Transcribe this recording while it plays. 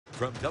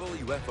From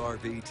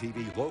WFRB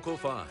TV Local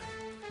 5,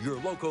 your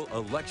local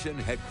election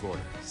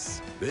headquarters,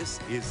 this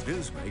is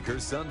Newsmaker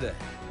Sunday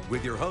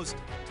with your host,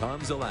 Tom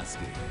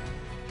Zaleski.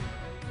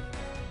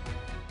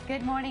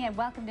 Good morning and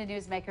welcome to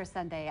Newsmaker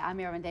Sunday. I'm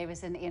Erin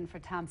Davission in for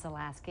Tom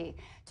Zaleski.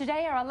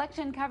 Today our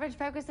election coverage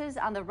focuses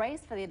on the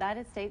race for the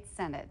United States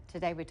Senate.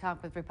 Today we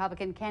talk with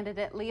Republican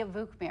candidate Leah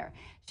Vukmir.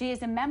 She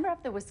is a member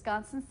of the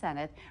Wisconsin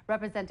Senate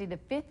representing the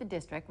 5th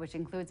District, which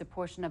includes a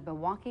portion of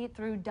Milwaukee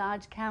through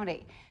Dodge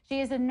County. She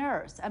is a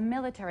nurse, a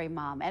military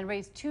mom, and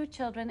raised 2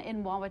 children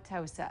in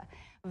Wauwatosa.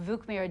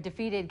 Vukmir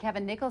defeated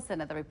Kevin Nicholson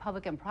at the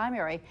Republican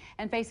primary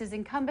and faces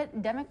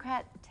incumbent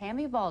Democrat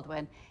Tammy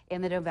Baldwin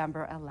in the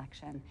November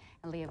election.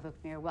 And Leah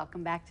Vukmir,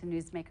 welcome back to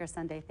Newsmaker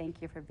Sunday.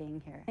 Thank you for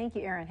being here. Thank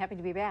you, Erin. Happy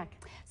to be back.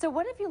 So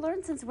what have you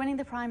learned since winning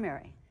the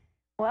primary?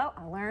 Well,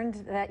 I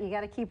learned that you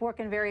got to keep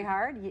working very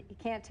hard. You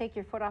can't take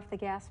your foot off the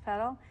gas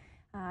pedal.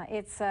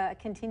 It's a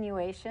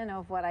continuation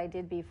of what I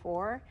did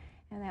before,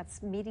 and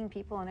that's meeting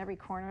people in every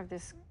corner of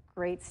this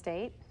great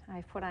state.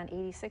 I've put on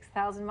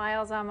 86,000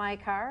 miles on my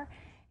car,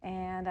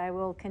 and I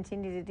will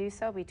continue to do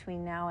so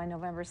between now and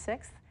November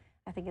 6th.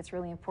 I think it's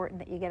really important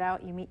that you get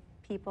out, you meet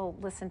people,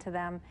 listen to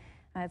them.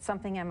 It's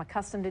something I'm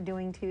accustomed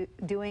to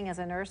doing as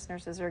a nurse.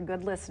 Nurses are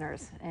good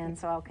listeners, and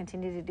so I'll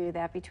continue to do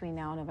that between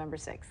now and November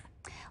 6th.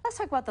 Let's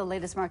talk about the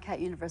latest Marquette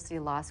University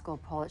Law School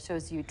poll. It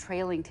shows you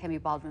trailing Tammy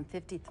Baldwin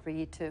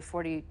 53 to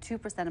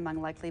 42%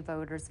 among likely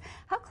voters.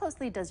 How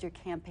closely does your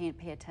campaign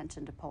pay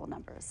attention to poll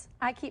numbers?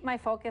 I keep my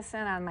focus in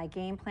on my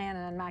game plan,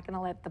 and I'm not going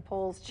to let the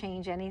polls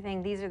change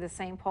anything. These are the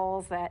same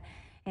polls that,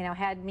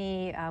 had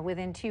me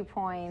within 2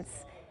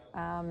 points.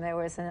 There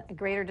was a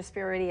greater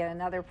disparity at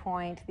another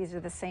point. These are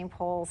the same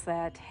polls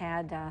that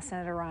had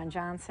Senator Ron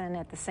Johnson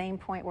at the same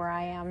point where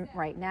I am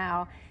right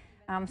now.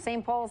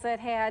 Same polls that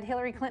had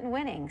Hillary Clinton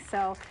winning.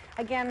 So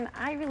again,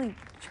 I really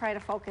try to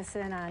focus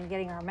in on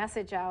getting our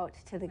message out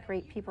to the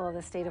great people of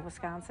the state of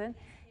Wisconsin.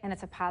 And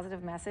it's a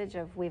positive message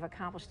of we've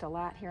accomplished a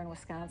lot here in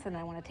Wisconsin.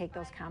 I want to take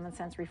those common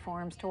sense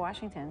reforms to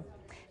Washington.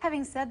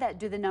 Having said that,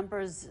 do the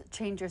numbers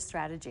change your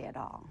strategy at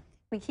all?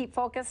 We keep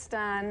focused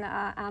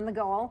on the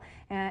goal,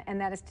 and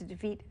that is to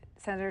defeat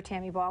Senator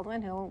Tammy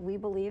Baldwin, who we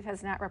believe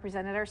has not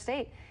represented our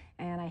state.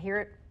 And I hear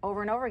it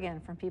over and over again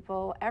from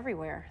people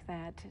everywhere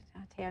that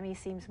Tammy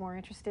seems more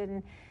interested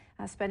in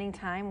spending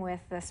time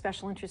with the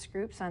special interest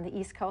groups on the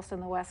East Coast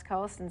and the West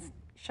Coast and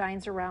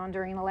shines around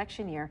during an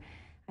election year.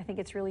 I think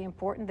it's really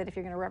important that if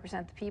you're going to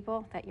represent the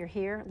people, that you're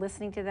here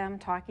listening to them,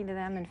 talking to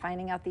them, and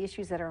finding out the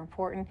issues that are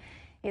important.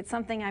 It's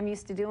something I'm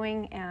used to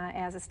doing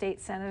as a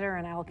state senator,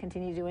 and I will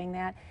continue doing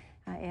that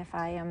if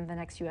I am the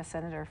next U.S.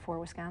 Senator for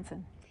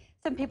Wisconsin.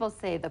 Some people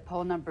say the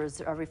poll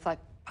numbers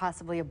reflect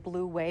possibly a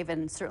blue wave,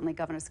 and certainly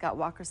Governor Scott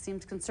Walker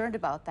seems concerned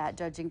about that,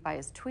 judging by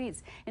his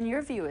tweets. In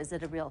your view, is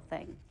it a real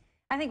thing?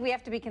 I think we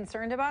have to be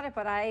concerned about it,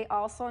 but I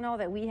also know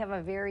that we have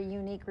a very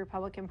unique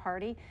Republican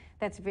Party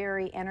that's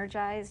very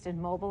energized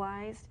and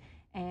mobilized,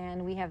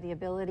 and we have the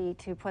ability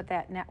to put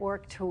that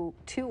network to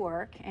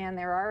work, and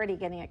they're already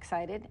getting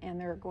excited, and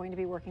they're going to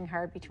be working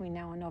hard between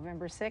now and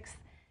November 6th.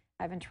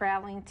 I've been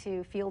traveling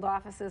to field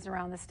offices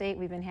around the state.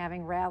 We've been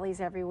having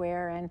rallies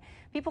everywhere, and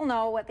people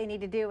know what they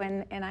need to do.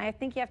 And I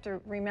think you have to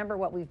remember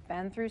what we've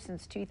been through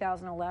since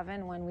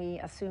 2011 when we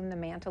assumed the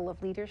mantle of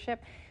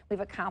leadership. We've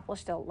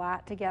accomplished a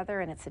lot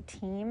together, and it's a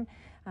team.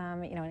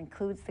 It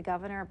includes the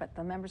governor, but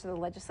the members of the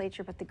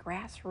legislature, but the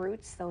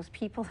grassroots, those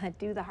people that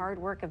do the hard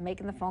work of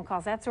making the phone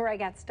calls. That's where I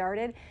got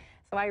started.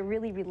 So I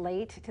really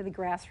relate to the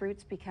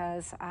grassroots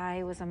because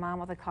I was a mom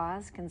with a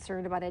cause,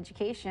 concerned about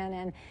education,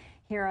 and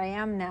here I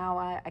am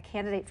now, a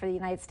candidate for the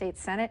United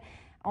States Senate.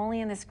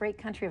 Only in this great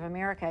country of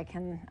America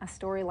can a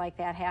story like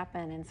that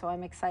happen, and so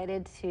I'm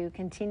excited to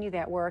continue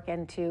that work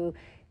and to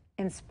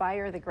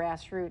inspire the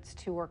grassroots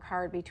to work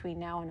hard between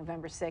now and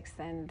November 6th,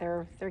 and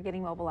they're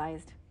getting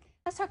mobilized.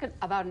 Let's talk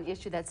about an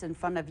issue that's in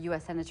front of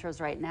U.S.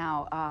 senators right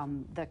now,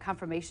 the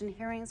confirmation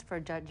hearings for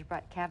Judge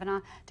Brett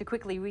Kavanaugh. To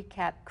quickly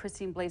recap,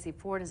 Christine Blasey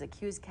Ford has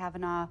accused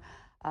Kavanaugh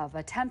of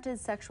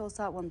attempted sexual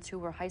assault when 2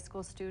 were high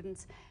school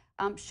students.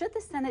 Should the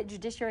Senate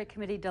Judiciary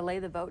Committee delay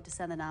the vote to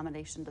send the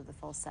nomination to the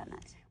full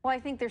Senate? Well, I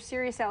think there's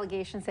serious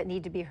allegations that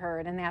need to be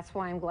heard, and that's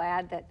why I'm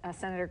glad that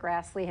Senator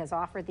Grassley has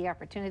offered the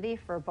opportunity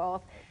for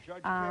both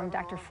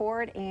Dr.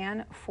 Ford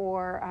and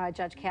for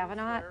Judge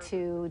Kavanaugh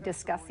to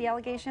discuss the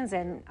allegations,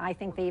 and I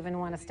think they even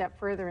went a step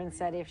further and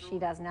said if she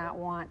does not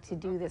want to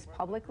do this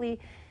publicly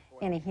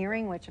in a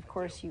hearing, which of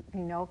course you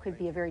know could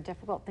be a very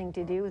difficult thing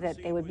to do,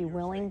 that they would be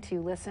willing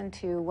to listen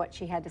to what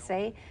she had to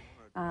say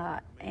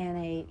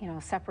in a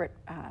separate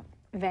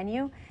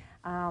venue.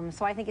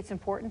 So I think it's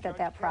important that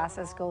that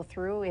process go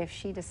through. If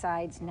she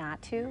decides not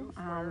to,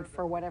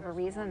 for whatever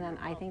reason, then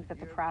I think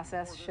that the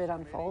process should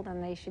unfold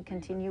and they should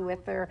continue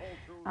with their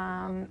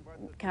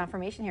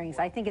confirmation hearings.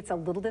 I think it's a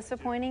little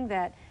disappointing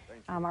that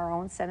our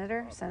own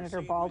Senator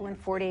Baldwin,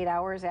 48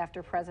 hours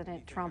after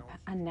President Trump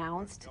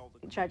announced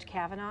Judge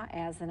Kavanaugh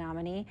as the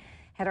nominee,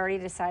 had already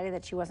decided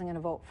that she wasn't going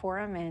to vote for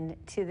him, and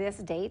to this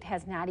date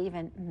has not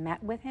even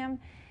met with him.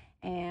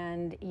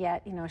 And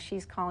yet, you know,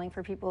 she's calling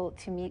for people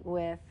to meet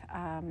with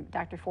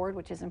Dr. Ford,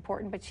 which is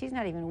important, but she's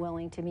not even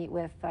willing to meet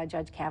with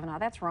Judge Kavanaugh.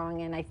 That's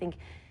wrong, and I think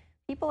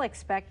people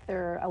expect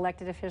their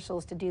elected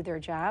officials to do their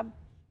job.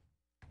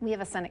 We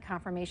have a Senate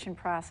confirmation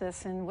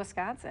process in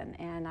Wisconsin,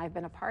 and I've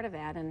been a part of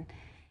that, and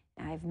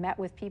I've met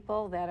with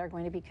people that are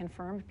going to be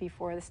confirmed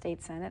before the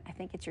state Senate. I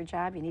think it's your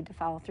job. You need to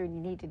follow through, and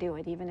you need to do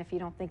it, even if you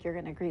don't think you're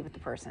going to agree with the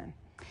person.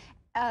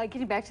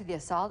 Getting back to the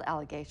assault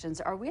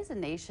allegations, are we as a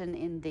nation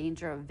in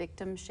danger of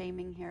victim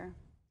shaming here?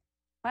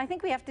 Well, I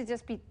think we have to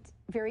just be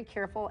very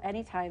careful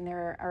anytime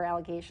there are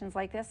allegations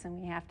like this,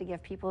 and we have to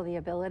give people the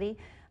ability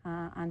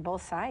on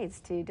both sides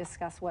to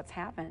discuss what's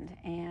happened.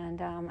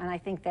 And I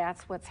think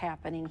that's what's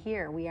happening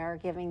here. We are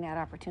giving that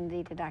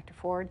opportunity to Dr.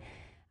 Ford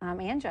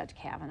and Judge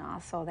Kavanaugh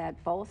so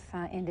that both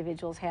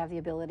individuals have the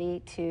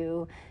ability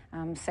to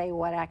say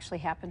what actually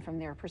happened from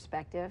their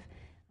perspective.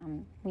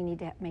 We need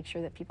to make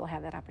sure that people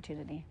have that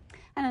opportunity.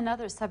 And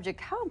another subject,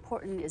 how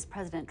important is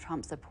President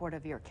Trump's support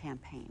of your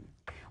campaign?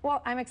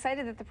 Well, I'm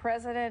excited that the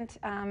president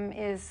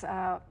is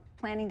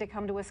planning to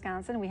come to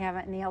Wisconsin. We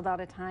haven't nailed out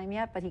a time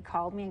yet, but he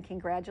called me and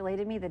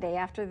congratulated me the day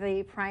after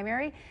the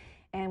primary,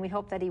 and we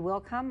hope that he will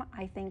come.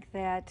 I think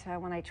that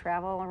when I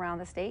travel around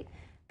the state,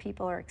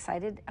 people are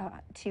excited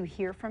to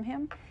hear from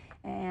him,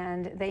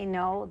 and they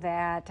know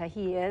that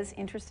he is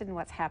interested in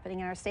what's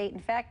happening in our state. In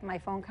fact, my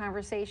phone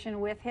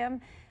conversation with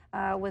him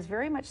was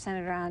very much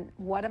centered on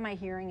what am I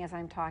hearing as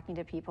I'm talking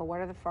to people?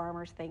 What are the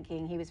farmers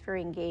thinking? He was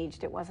very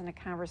engaged. It wasn't a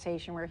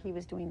conversation where he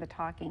was doing the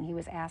talking. He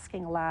was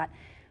asking a lot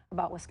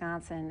about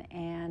Wisconsin.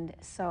 And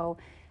so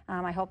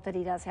I hope that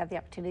he does have the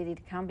opportunity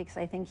to come, because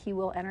I think he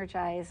will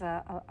energize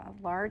a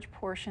large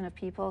portion of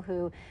people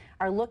who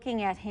are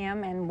looking at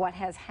him and what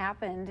has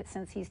happened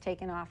since he's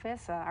taken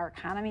office. Our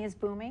economy is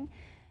booming,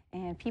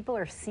 and people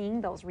are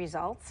seeing those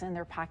results in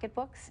their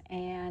pocketbooks,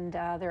 and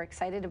they're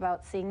excited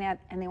about seeing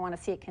that, and they want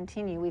to see it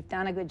continue. We've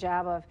done a good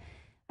job of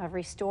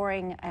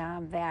restoring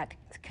that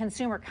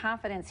consumer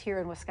confidence here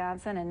in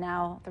Wisconsin, and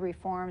now the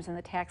reforms and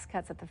the tax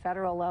cuts at the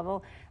federal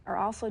level are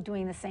also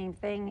doing the same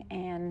thing,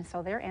 and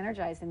so they're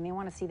energized and they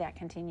want to see that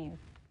continue.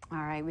 All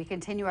right, we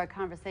continue our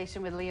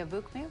conversation with Leah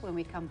Vukmir when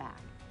we come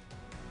back.